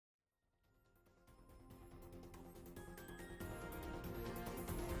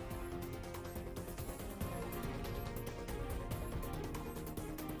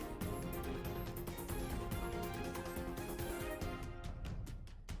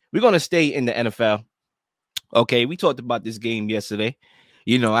we're gonna stay in the NFL. Okay, we talked about this game yesterday.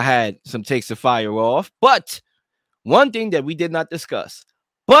 I had some takes to fire off, but one thing that we did not discuss,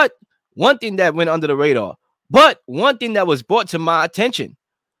 but one thing that went under the radar, but one thing that was brought to my attention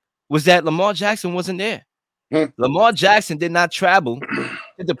was that Lamar Jackson wasn't there. Lamar Jackson did not travel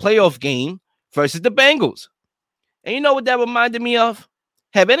to the playoff game versus the Bengals. And you know what that reminded me of?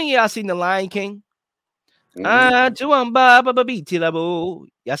 Have any of y'all seen The Lion King? Y'all saw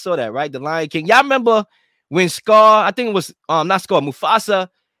that, right? The Lion King. Y'all remember when Scar, I think it was not Scar, Mufasa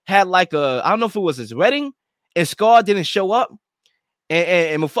had like I don't know if it was his wedding, and Scar didn't show up.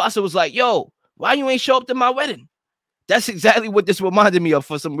 And Mufasa was like, yo, why you ain't show up to my wedding? That's exactly what this reminded me of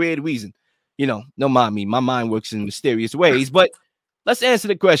for some weird reason. Don't mind me. My mind works in mysterious ways. But let's answer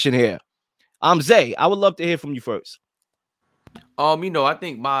the question here. Zay, I would love to hear from you first. I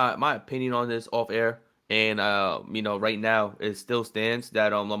think my opinion on this off air and right now it still stands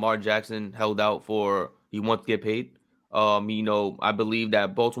that Lamar Jackson held out for he wants to get paid. I believe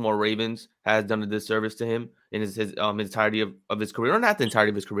that Baltimore Ravens has done a disservice to him in his entirety of his career, or not the entirety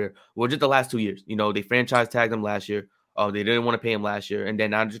of his career, well, just the last 2 years. They franchise tagged him last year. They didn't want to pay him last year, and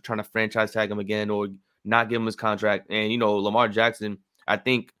then now just trying to franchise tag him again or not give him his contract. And Lamar Jackson, I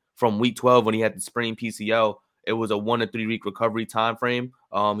think from week 12 when he had the sprained PCL, it was a 1 to 3 week recovery time frame.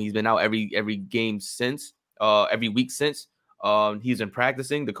 He's been out every game since, every week since. He's been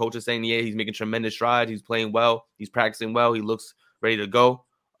practicing. The coach is saying, yeah, he's making tremendous strides. He's playing well. He's practicing well. He looks ready to go.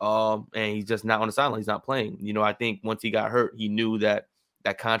 And he's just not on the sideline. He's not playing. I think once he got hurt, he knew that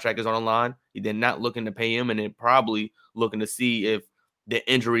contract is on the line. He did not looking to pay him, and then probably looking to see if the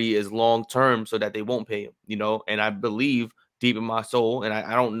injury is long term so that they won't pay him. And I believe deep in my soul, and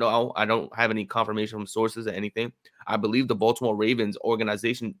I don't know, I don't have any confirmation from sources or anything, I believe the Baltimore Ravens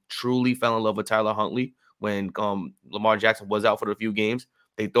organization truly fell in love with Tyler Huntley when Lamar Jackson was out for a few games.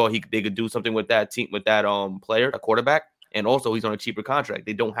 They thought they could do something with that team, with that player, a quarterback, and also he's on a cheaper contract.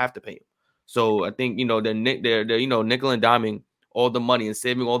 They don't have to pay him. So I think they're nickel and diming all the money and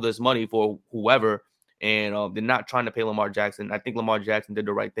saving all this money for whoever, and they're not trying to pay Lamar Jackson. I think Lamar Jackson did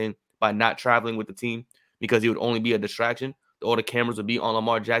the right thing by not traveling with the team because he would only be a distraction. All the cameras would be on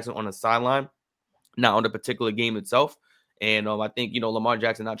Lamar Jackson on the sideline, not on the particular game itself. And I think, Lamar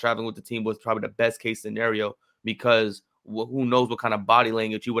Jackson not traveling with the team was probably the best case scenario because who knows what kind of body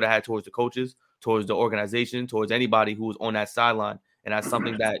language you would have had towards the coaches, towards the organization, towards anybody who was on that sideline. And that's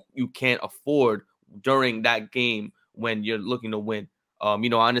something that you can't afford during that game when you're looking to win. I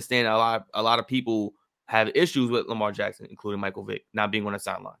understand a lot of people have issues with Lamar Jackson, including Michael Vick, not being on the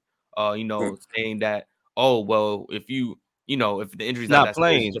sideline. Saying that, oh, well, if the injury's not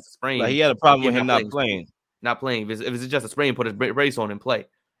playing, it's just a sprain. Like he had a problem with him not playing. Not playing. If it's just a sprain, put his brace on and play.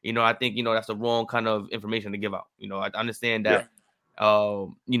 I think that's the wrong kind of information to give out. I understand that.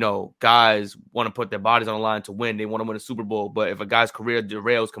 Guys want to put their bodies on the line to win. They want to win a Super Bowl. But if a guy's career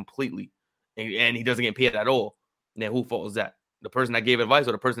derails completely and he doesn't get paid at all, then who fault is that? The person that gave advice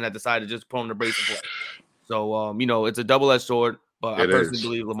or the person that decided to just put on the brace and play? So, it's a double-edged sword. But I personally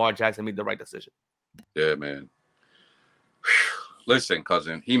believe Lamar Jackson made the right decision. Yeah, man. Listen,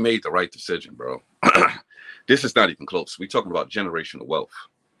 cousin, he made the right decision, bro. This is not even close. We're talking about generational wealth.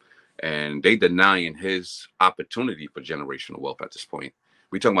 And they denying his opportunity for generational wealth at this point.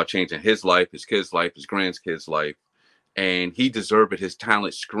 We're talking about changing his life, his kids' life, his grandkids' life. And he deserved it. His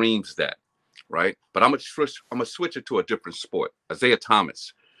talent screams that, right? But I'm gonna switch it to a different sport. Isaiah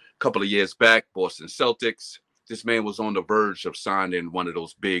Thomas, a couple of years back, Boston Celtics. This man was on the verge of signing one of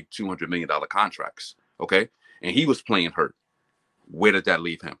those big $200 million contracts, okay? And he was playing hurt. Where did that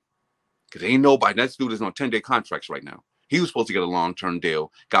leave him? Because ain't nobody, that dude is on 10-day contracts right now. He was supposed to get a long-term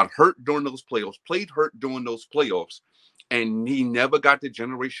deal, got hurt during those playoffs, played hurt during those playoffs, and he never got the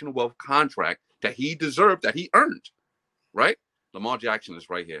generational wealth contract that he deserved, that he earned, right? Lamar Jackson is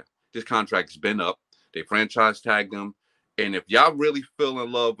right here. This contract has been up. They franchise tagged him. And if y'all really fell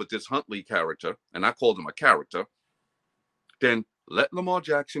in love with this Huntley character, and I called him a character, then let Lamar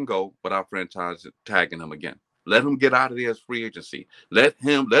Jackson go without franchise tagging him again. Let him get out of there as free agency. Let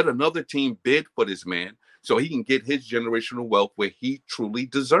another team bid for this man so he can get his generational wealth where he truly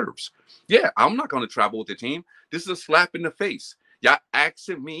deserves. Yeah, I'm not going to travel with the team. This is a slap in the face. Y'all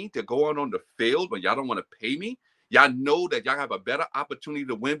asking me to go on the field, but y'all don't want to pay me. Y'all know that y'all have a better opportunity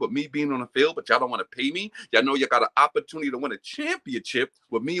to win with me being on the field, but y'all don't want to pay me. Y'all know you got an opportunity to win a championship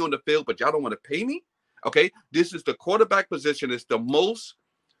with me on the field, but y'all don't want to pay me. Okay, this is the quarterback position. It's the most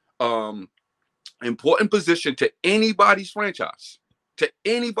important position to anybody's franchise, to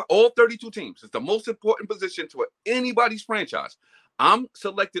anybody, all 32 teams. It's the most important position to anybody's franchise. I'm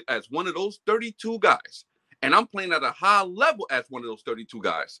selected as one of those 32 guys, and I'm playing at a high level as one of those 32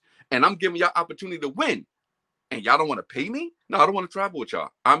 guys, and I'm giving y'all opportunity to win, and y'all don't want to pay me? No, I don't want to travel with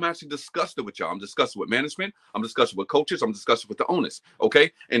y'all. I'm actually disgusted with y'all. I'm disgusted with management. I'm disgusted with coaches. I'm disgusted with the owners.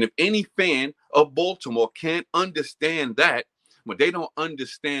 Okay. And if any fan of Baltimore can't understand that, but they don't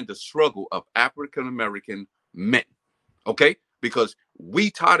understand the struggle of African-American men. Okay. Because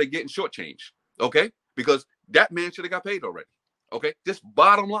we tired of getting shortchanged. Okay. Because that man should have got paid already. Okay. Just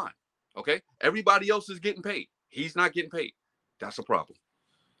bottom line. Okay. Everybody else is getting paid. He's not getting paid. That's a problem.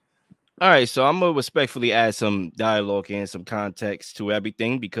 All right, so I'm gonna respectfully add some dialogue and some context to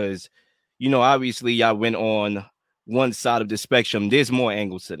everything because, obviously y'all went on one side of the spectrum. There's more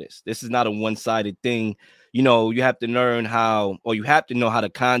angles to this. This is not a one-sided thing. You have to learn how, or you have to know how the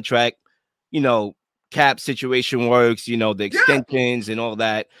contract, cap situation works. The extensions and all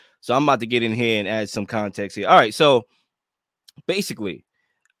that. So I'm about to get in here and add some context here. All right, so basically,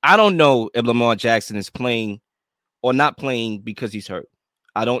 I don't know if Lamar Jackson is playing or not playing because he's hurt.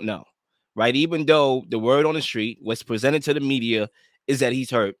 I don't know. Right, even though the word on the street, what's presented to the media, is that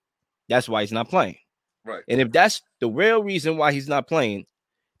he's hurt. That's why he's not playing. Right. And if that's the real reason why he's not playing,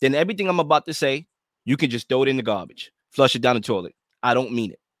 then everything I'm about to say, you can just throw it in the garbage, flush it down the toilet. I don't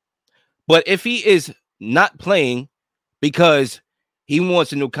mean it. But if he is not playing because he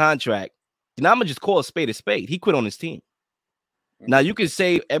wants a new contract, then I'm gonna just call a spade a spade. He quit on his team. Now you can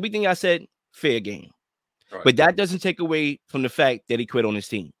say everything I said, fair game. Right. But that doesn't take away from the fact that he quit on his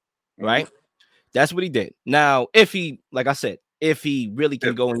team. Right? That's what he did. Now, if he, like I said, if he really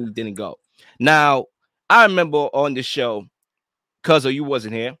can go and he didn't go. Now, I remember on the show, Cuzzo, you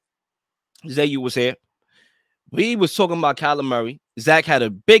wasn't here. Zay, you was here. We was talking about Kyler Murray. Zach had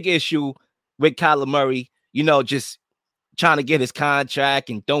a big issue with Kyler Murray, just trying to get his contract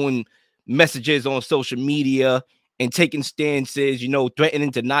and throwing messages on social media and taking stances,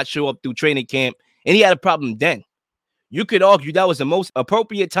 threatening to not show up through training camp. And he had a problem then. You could argue that was the most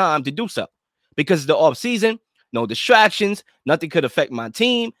appropriate time to do so because it's the off season, no distractions, nothing could affect my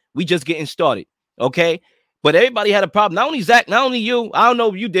team. We just getting started. Okay. But everybody had a problem. Not only Zach, not only you. I don't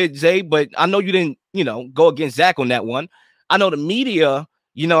know if you did, Zay, but I know you didn't, go against Zach on that one. I know the media,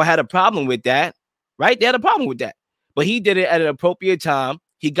 had a problem with that, right? They had a problem with that. But he did it at an appropriate time.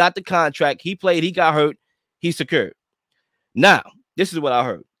 He got the contract. He played. He got hurt. He secured. Now, this is what I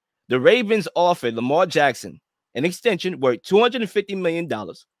heard. The Ravens offered Lamar Jackson an extension worth $250 million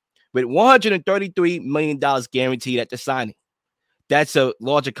with $133 million guaranteed at the signing. That's a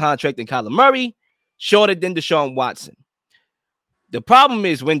larger contract than Kyler Murray, shorter than Deshaun Watson. The problem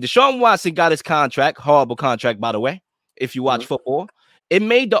is when Deshaun Watson got his contract, horrible contract, by the way, if you watch football, it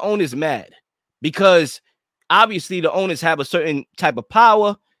made the owners mad because obviously the owners have a certain type of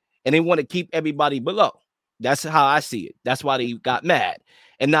power and they want to keep everybody below. That's how I see it. That's why they got mad.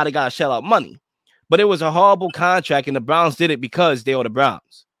 And now they got to shell out money. But it was a horrible contract, and the Browns did it because they are the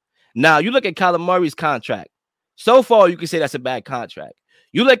Browns. Now, you look at Kyler Murray's contract. So far, you can say that's a bad contract.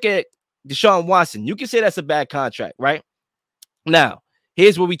 You look at Deshaun Watson. You can say that's a bad contract, right? Now,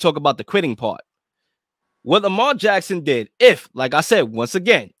 here's where we talk about the quitting part. What Lamar Jackson did, if, like I said, once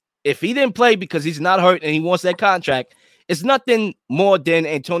again, if he didn't play because he's not hurt and he wants that contract, it's nothing more than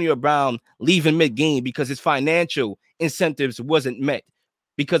Antonio Brown leaving mid-game because his financial incentives wasn't met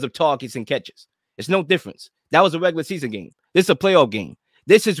because of targets and catches. It's no difference. That was a regular season game. This is a playoff game.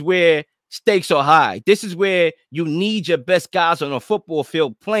 This is where stakes are high. This is where you need your best guys on a football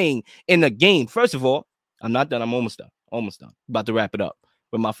field playing in a game. First of all, I'm not done. I'm almost done. About to wrap it up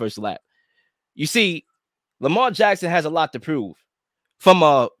with my first lap. You see, Lamar Jackson has a lot to prove from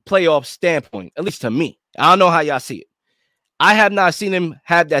a playoff standpoint, at least to me. I don't know how y'all see it. I have not seen him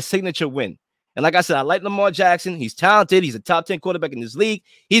have that signature win. And like I said, I like Lamar Jackson. He's talented. He's a top 10 quarterback in this league.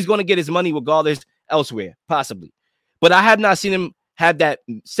 He's going to get his money regardless elsewhere, possibly. But I have not seen him have that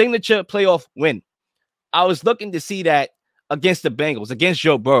signature playoff win. I was looking to see that against the Bengals, against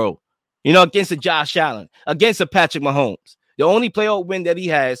Joe Burrow, against a Josh Allen, against a Patrick Mahomes. The only playoff win that he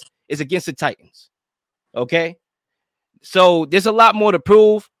has is against the Titans. Okay? So there's a lot more to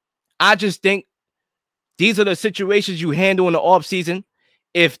prove. I just think these are the situations you handle in the offseason.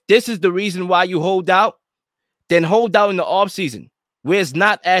 If this is the reason why you hold out, then hold out in the offseason where it's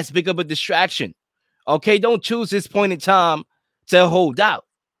not as big of a distraction. Okay, don't choose this point in time to hold out.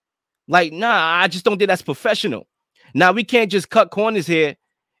 Like, nah, I just don't think that's professional. Now, we can't just cut corners here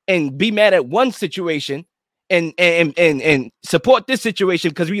and be mad at one situation and support this situation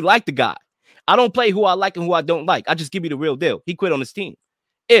because we like the guy. I don't play who I like and who I don't like. I just give you the real deal. He quit on his team.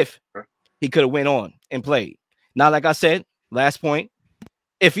 If he could have went on and played. Now, like I said, last point,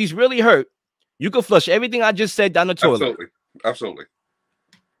 if he's really hurt, you can flush everything I just said down the toilet. Absolutely.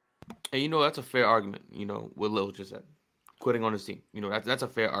 And that's a fair argument. What Lil just said, quitting on his team. That's a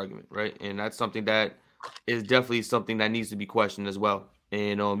fair argument, right? And that's something that is definitely something that needs to be questioned as well.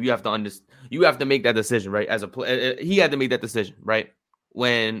 And you have to you have to make that decision, right? As a player, he had to make that decision, right?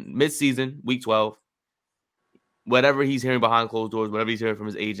 When midseason, week 12, whatever he's hearing behind closed doors, whatever he's hearing from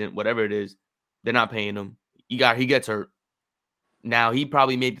his agent, whatever it is, they're not paying him. He gets hurt. Now he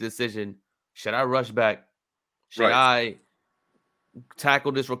probably made the decision: should I rush back? Should I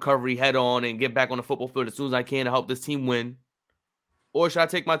tackle this recovery head on and get back on the football field as soon as I can to help this team win? Or should I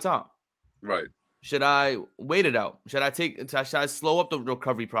take my time? Right. Should I wait it out? Should I slow up the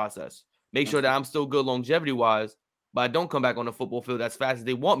recovery process? Make sure that I'm still good longevity wise, but I don't come back on the football field as fast as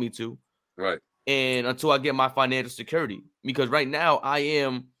they want me to. Right. And until I get my financial security. Because right now I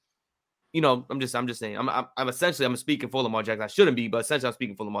am, I'm just saying, I'm essentially, I'm speaking for Lamar Jackson. I shouldn't be, but essentially I'm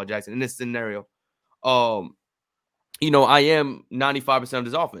speaking for Lamar Jackson in this scenario. I am 95% of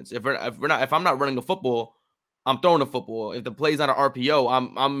this offense. If I'm not running the football, I'm throwing the football. If the play's not an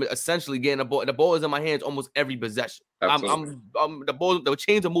RPO, I'm essentially getting the ball. The ball is in my hands almost every possession. I'm the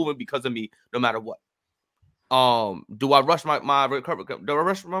chains are moving because of me, no matter what. Do I rush my recovery? Do I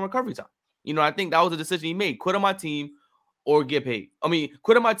rush my recovery time? I think that was a decision he made: quit on my team or get paid.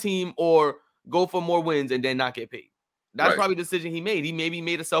 Quit on my team or go for more wins and then not get paid. That's probably the decision he made. He maybe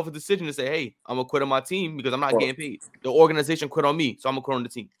made a selfish decision to say, "Hey, I'm gonna quit on my team because I'm not getting paid. The organization quit on me, so I'm gonna quit on the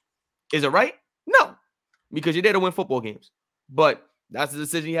team." Is it right? No. Because you're there to win football games. But that's the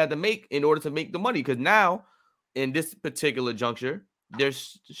decision you had to make in order to make the money. Because now, in this particular juncture, they're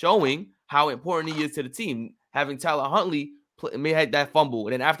showing how important he is to the team. Having Tyler Huntley had that fumble.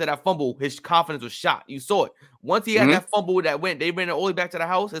 And then after that fumble, his confidence was shot. You saw it. Once he had that fumble they ran it all the way back to the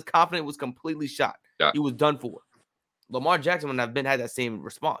house, his confidence was completely shot. Yeah. He was done for. Lamar Jackson would have had that same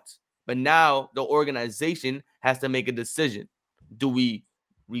response. But now the organization has to make a decision. Do we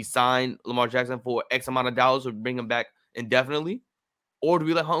re-sign Lamar Jackson for X amount of dollars or bring him back indefinitely? Or do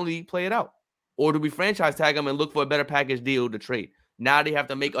we let Huntley play it out? Or do we franchise tag him and look for a better package deal to trade? Now they have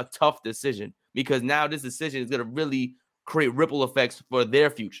to make a tough decision because now this decision is going to really create ripple effects for their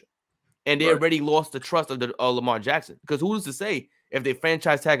future. And they already lost the trust of Lamar Jackson. Because who's to say if they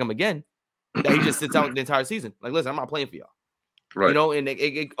franchise tag him again that he just sits out the entire season? Like, listen, I'm not playing for y'all. Right. And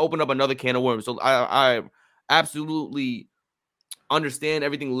it opened up another can of worms. So I absolutely understand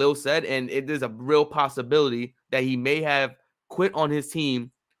everything Lil said, and it is a real possibility that he may have quit on his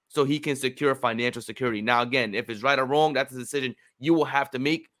team so he can secure financial security. Now, again, if it's right or wrong, that's a decision you will have to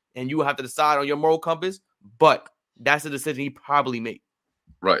make, and you will have to decide on your moral compass, but that's a decision he probably made.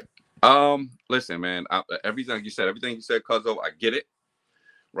 Right. Listen, man, everything you said, Cuzzo, I get it,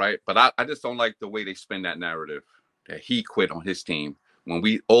 right? But I just don't like the way they spin that narrative that he quit on his team when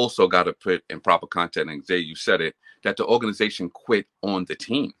we also got to put in proper context, and Zay, you said it, that the organization quit on the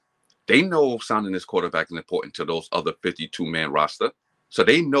team. They know signing this quarterback is important to those other 52-man roster. So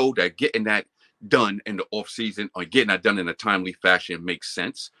they know that getting that done in the offseason or getting that done in a timely fashion makes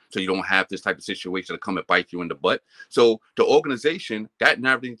sense. So you don't have this type of situation to come and bite you in the butt. So the organization, that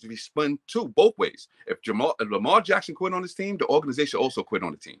narrative needs to be spun too, both ways. If Lamar Jackson quit on his team, the organization also quit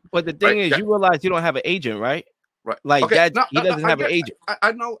on the team. But the thing is, you realize you don't have an agent, right? Right. Like he doesn't have an agent.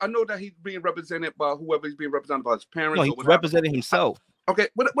 I know that he's being represented by whoever he's being represented by, his parents. No, he's representing himself. Okay,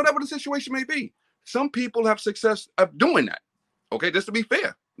 whatever the situation may be. Some people have success of doing that. Okay, just to be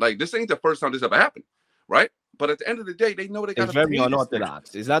fair. Like, this ain't the first time this ever happened, right? But at the end of the day, they know they got to. It's very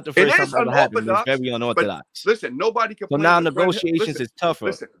unorthodox. It's not the first time it ever happened. It's very unorthodox. Listen, nobody complained. So now negotiations is tougher.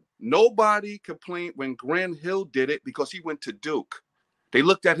 Listen, nobody complained when Grant Hill did it because he went to Duke. They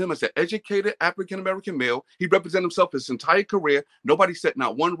looked at him as an educated African-American male. He represented himself his entire career. Nobody said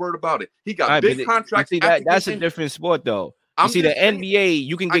not one word about it. He got big contracts. See, that's a different sport, though. You see, the NBA,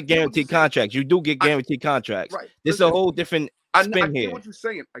 you can get guaranteed contracts. You do get guaranteed contracts. Right. This is a whole different spin here.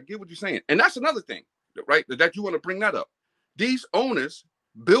 I get what you're saying. And that's another thing, right? That you want to bring that up. These owners,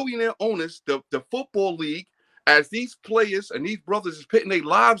 billionaire owners, the football league, as these players and these brothers is putting their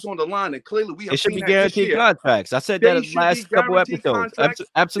lives on the line, and clearly we have. It should be guaranteed contracts. I said that in the last couple episodes.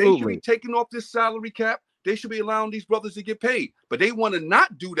 Absolutely. They should be taking off this salary cap. They should be allowing these brothers to get paid. But they want to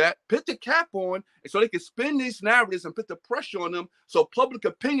not do that, put the cap on, and so they can spin these narratives and put the pressure on them so public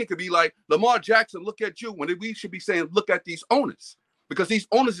opinion could be like, Lamar Jackson, look at you, when we should be saying, look at these owners. Because these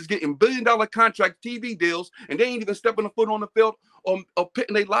owners is getting billion-dollar contract TV deals, and they ain't even stepping a foot on the field or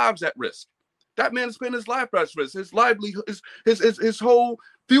putting their lives at risk. That man is putting his life at risk. His livelihood, his whole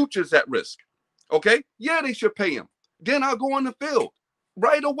future's at risk. Okay? Yeah, they should pay him. Then I'll go on the field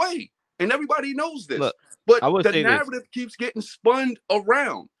right away. And everybody knows this. Look, but the narrative keeps getting spun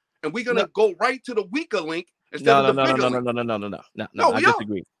around. And we're going to go right to the weaker link instead No. of the bigger league. No, I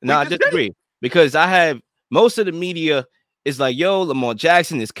disagree. No, I disagree because I have most of the media is like, yo, Lamar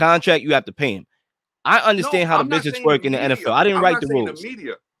Jackson, his contract, you have to pay him. I understand how the business work in the NFL. I didn't write the rules.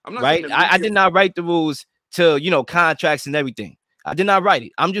 I'm not right? I did not write the rules to, contracts and everything. I did not write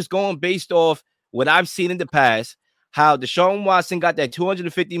it. I'm just going based off what I've seen in the past, how Deshaun Watson got that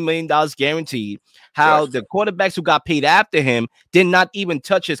 $250 million guaranteed, how the quarterbacks who got paid after him did not even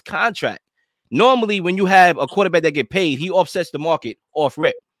touch his contract. Normally, when you have a quarterback that get paid, he offsets the market off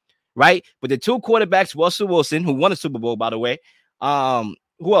rip, right? But the two quarterbacks, Russell Wilson, who won a Super Bowl, by the way,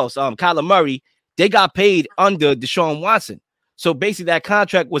 who else? Kyler Murray, they got paid under Deshaun Watson. So basically that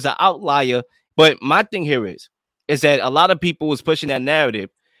contract was an outlier. But my thing here is that a lot of people was pushing that narrative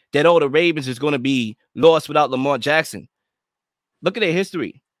that, the Ravens is going to be lost without Lamar Jackson. Look at their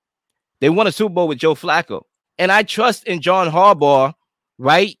history. They won a Super Bowl with Joe Flacco. And I trust in John Harbaugh,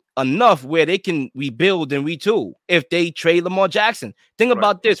 right, enough where they can rebuild and retool if they trade Lamar Jackson. Think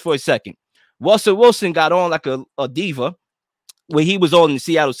about this for a second. Russell Wilson got on like a diva when he was on the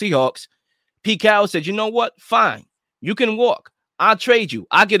Seattle Seahawks. Pete Carroll said, you know what? Fine. You can walk. I'll trade you.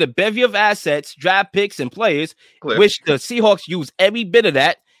 I'll get a bevy of assets, draft picks, and players, which the Seahawks use every bit of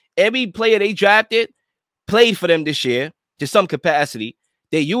that. Every player they drafted played for them this year to some capacity.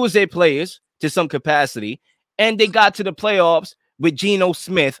 They use their players to some capacity, and they got to the playoffs with Geno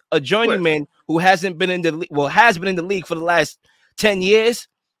Smith, a journeyman who hasn't been in the has been in the league for the last 10 years.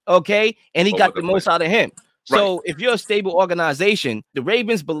 Okay, and he got the most out of him. So if you're a stable organization, the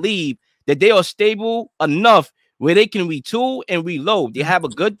Ravens believe that they are stable enough where they can retool and reload. They have a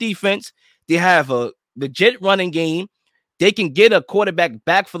good defense. They have a legit running game. They can get a quarterback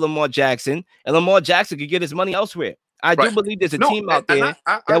back for Lamar Jackson, and Lamar Jackson can get his money elsewhere. I do believe there's a team out there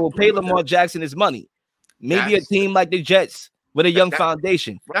that will pay Lamar Jackson his money. Maybe a team like the Jets with a young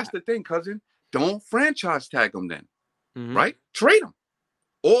foundation. That's the thing, cousin. Don't franchise tag them then, right? Trade them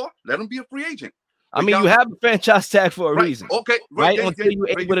or let them be a free agent. I mean, you have a franchise tag for a reason. Okay, right? Until you're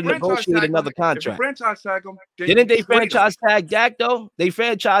able to negotiate another contract. Franchise tag them. Didn't they franchise tag Dak, though? They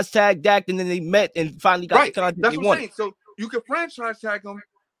franchise tag Dak, and then they met and finally got the contract that's they what wanted. I'm saying. So you can franchise tag them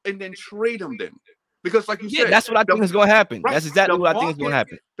and then trade them then. Because like you said. That's what I think is going to happen. That's exactly what I think is going to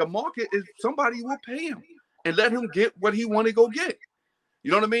happen. The market is somebody will pay him and let him get what he want to go get.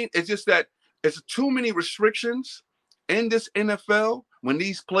 You know what I mean? It's just that it's too many restrictions in this NFL when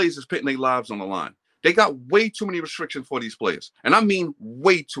these players is putting their lives on the line. They got way too many restrictions for these players. And I mean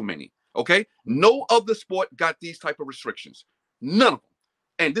way too many. Okay? No other sport got these type of restrictions. None of them.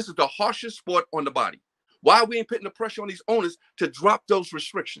 And this is the harshest sport on the body. Why we ain't putting the pressure on these owners to drop those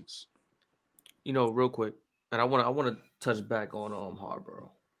restrictions? Real quick. And I want to touch back on Harbaugh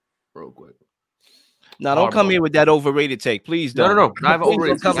real quick. Now, don't come here with that overrated take. Please don't. No. I have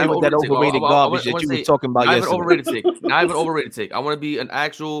overrated. Come here with that overrated garbage that you were talking about yesterday. I have an overrated take. I want to be an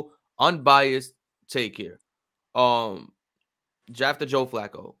actual unbiased take here. Drafted Joe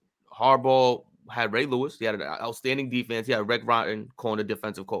Flacco. Harbaugh had Ray Lewis. He had an outstanding defense. He had Rex Ryan calling the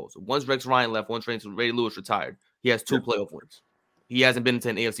defensive calls. Once Rex Ryan left, once Ray Lewis retired, he has 2 playoff wins. He hasn't been into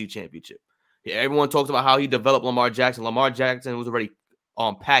an AFC championship. Everyone talks about how he developed Lamar Jackson. Lamar Jackson was already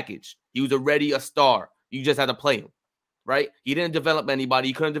packaged. He was already a star. You just had to play him, right? He didn't develop anybody.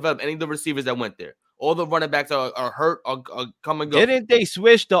 He couldn't develop any of the receivers that went there. All the running backs are hurt or come and go. Didn't they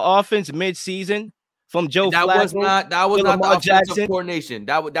switch the offense mid-season from Joe Flacco? That was not Lamar the Jackson coordination.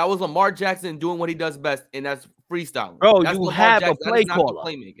 That was Lamar Jackson doing what he does best, and that's freestyling. Bro, that's you Lamar have Jackson. a play caller.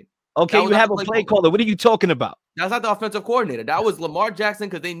 Playmaking. Okay, you have a play caller. What are you talking about? That's not the offensive coordinator. That was Lamar Jackson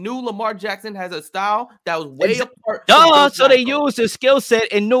because they knew Lamar Jackson has a style that was way apart. So they used his skill set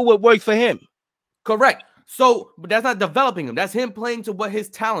and knew what worked for him. Correct. So, but that's not developing him. That's him playing to what his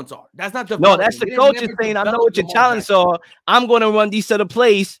talents are. That's not developing. No, that's the coach is saying, I know what your talents are. I'm going to run these set of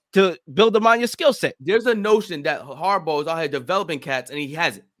plays to build them on your skill set. There's a notion that Harbaugh is out here developing cats, and he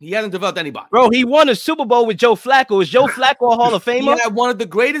hasn't. He hasn't developed anybody. Bro, he won a Super Bowl with Joe Flacco. Is Joe Flacco a Hall of Famer? He had one of the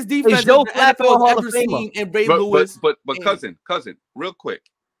greatest defenses Joe Flacco a Hall of Famer? In Ray Lewis. But cousin, real quick.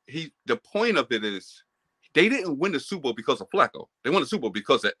 The point of it is they didn't win the Super Bowl because of Flacco. They won the Super Bowl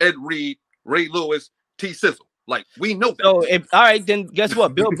because of Ed Reed, Ray Lewis, T. Sizzle. Like, we know that. So, all right, then guess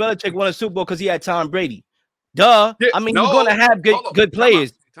what? Bill Belichick won a Super Bowl because he had Tom Brady. Duh. Yeah, I mean, you're going to have good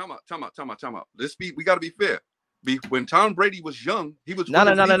players. Time out. We got to be fair. When Tom Brady was young, he was no.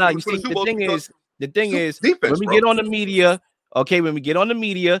 You see, the thing is, when we get on the media,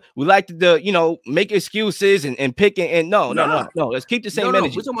 we like to make excuses and pick and no. Let's keep the same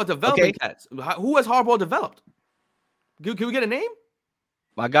energy. We're talking about developing cats. Who has Harbaugh developed? Can we get a name?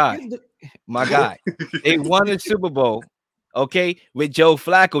 My guy. They won the Super Bowl okay, with Joe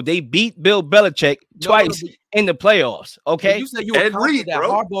Flacco. They beat Bill Belichick twice in the playoffs. Okay, you said you were confident that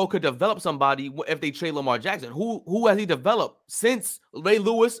Harbaugh could develop somebody if they trade Lamar Jackson. Who has he developed since Ray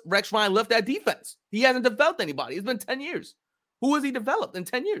Lewis, Rex Ryan left that defense? He hasn't developed anybody. It's been 10 years. Who has he developed in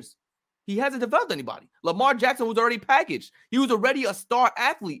 10 years? He hasn't developed anybody. Lamar Jackson was already packaged. He was already a star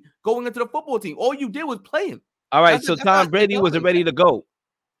athlete going into the football team. All you did was play him. All right, so Tom Brady was ready to go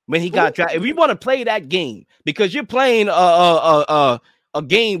when he got drafted. If we want to play that game, because you're playing a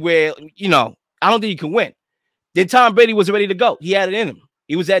game where, you know, I don't think you can win. Then Tom Brady was ready to go. He had it in him.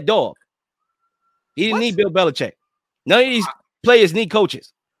 He was that dog. He didn't need Bill Belichick. None of these players need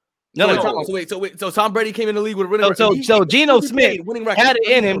coaches. So Tom Brady came in the league with a winning record. So Geno Smith had it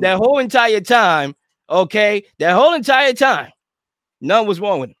in him that whole entire time. Okay, that whole entire time, none was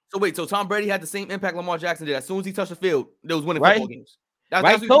wrong with him. So Tom Brady had the same impact Lamar Jackson did. As soon as he touched the field, there was winning football games.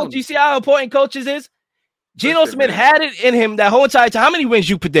 That's coach. You see how important coaches is? Geno Smith had it in him that whole entire time. How many wins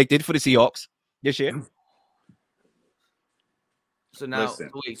you predicted for the Seahawks this year? So now,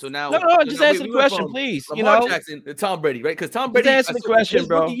 no, just answer the question, please. Lamar Jackson, Tom Brady, right? Because Tom Brady, answer the question,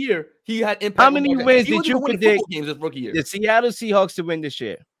 bro. Rookie year, he had impact. How many wins did you predict games this rookie year? The Seattle Seahawks to win this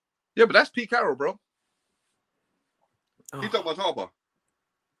year? Yeah, but that's Pete Carroll, bro. He talking about Harbaugh.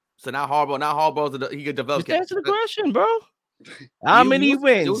 So now Harbaugh's he could develop. Just answer the question, bro. How many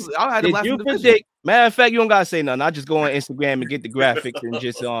wins did you predict? Matter of fact, you don't gotta say nothing. I just go on Instagram and get the graphics and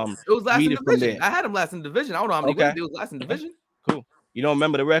just it was last in division. I had him last in division. I don't know how many wins it was last in division. Cool. You don't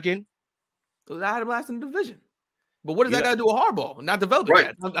remember the record? I had him last in the division. But what does that got to do with Harbaugh? Not developing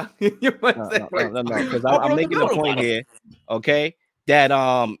that. No, because I'm making a point here, okay, that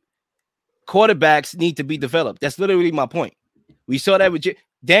quarterbacks need to be developed. That's literally my point. We saw that with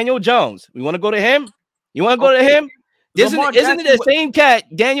Daniel Jones. We want to go to him? You want to go to him? Isn't it the same cat,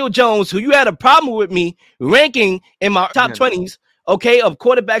 Daniel Jones, who you had a problem with me ranking in my top 20s, okay, of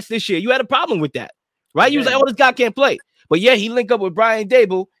quarterbacks this year? You had a problem with that, right? You was like, oh, this guy can't play. But yeah, he linked up with Brian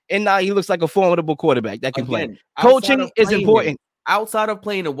Dable, and now he looks like a formidable quarterback that can play. Coaching is important. Outside of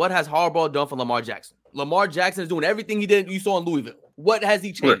playing, what has Harbaugh done for Lamar Jackson? Lamar Jackson is doing everything he did. You saw in Louisville. What has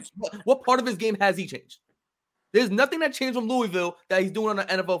he changed? What part of his game has he changed? There's nothing that changed from Louisville that he's doing on the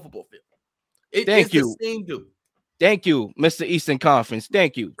NFL football field. Thank you. The same dude. Thank you, Mr. Eastern Conference.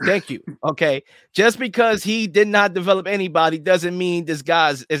 Thank you. Okay. Just because he did not develop anybody doesn't mean this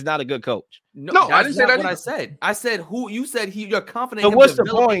guy is not a good coach. No, I didn't say that. What I said. I said who you said you're confident in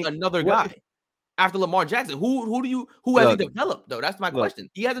developing another guy after Lamar Jackson. Who has he developed though? That's my question.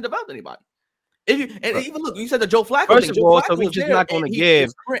 He hasn't developed anybody. Even look, you said the Joe Flacco First thing. Of all, so we're just not going to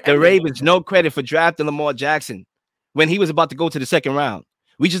give the Ravens no credit for drafting Lamar Jackson when he was about to go to the second round.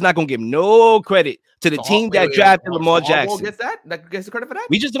 We just not gonna give no credit to the team that drafted Lamar Jackson. Gets that? That gets the credit for that?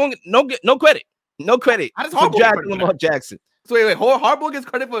 We just don't get no credit. No credit for drafting Lamar Jackson. So wait, Harbaugh gets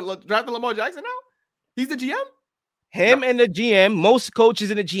credit for drafting Lamar Jackson now? He's the GM? Him and the GM, most coaches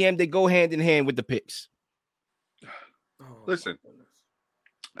in the GM, they go hand in hand with the picks. Listen,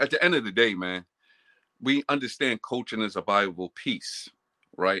 at the end of the day, man, we understand coaching is a valuable piece,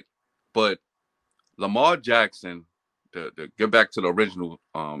 right? But Lamar Jackson, to get back to the original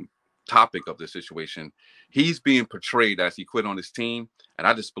topic of the situation, he's being portrayed as he quit on his team, and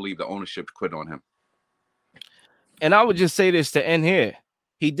I just believe the ownership quit on him. And I would just say this to end here.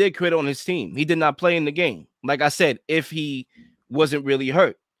 He did quit on his team. He did not play in the game. Like I said, if he wasn't really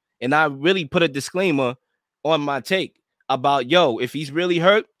hurt. And I really put a disclaimer on my take about, if he's really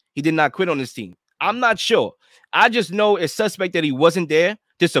hurt, he did not quit on his team. I'm not sure. I just know it's suspect that he wasn't there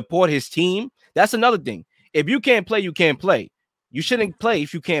to support his team. That's another thing. If you can't play, you can't play. You shouldn't play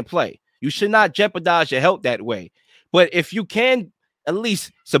if you can't play. You should not jeopardize your health that way. But if you can at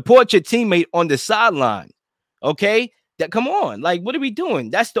least support your teammate on the sideline, okay? Come on. Like, what are we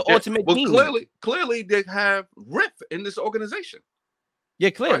doing? That's the ultimate team. Clearly they have rift in this organization. Yeah,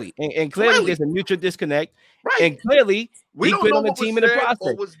 clearly. Right. And clearly there's a mutual disconnect. Right. And clearly we quit on the team in the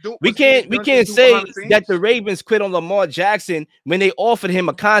process. We can't say that the Ravens quit on Lamar Jackson when they offered him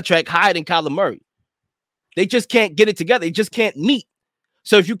a contract higher than Kyler Murray. They just can't get it together. They just can't meet.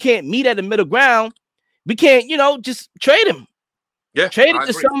 So if you can't meet at the middle ground, we can't, just trade him. Yeah, trade it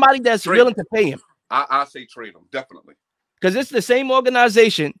to somebody that's willing to pay him. I say trade him, definitely. Because it's the same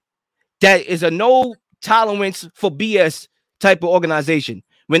organization that is a no tolerance for BS type of organization.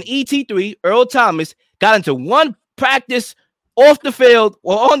 When ET3, Earl Thomas, got into one practice off the field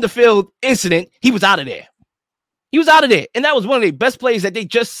or on the field incident, he was out of there. And that was one of the best players that they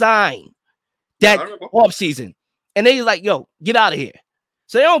just signed that offseason. And they like, get out of here.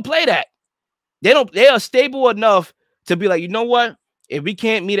 So they don't play that. They are stable enough to be like, you know what? If we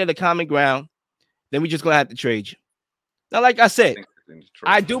can't meet at a common ground, then we're just going to have to trade you. Now, like I I said, think it's in Detroit.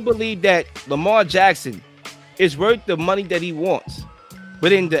 I do believe that Lamar Jackson is worth the money that he wants.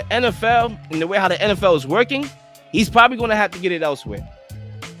 But in the NFL, in the way how the NFL is working, he's probably going to have to get it elsewhere.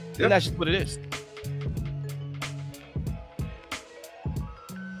 Yeah. And that's just what it is.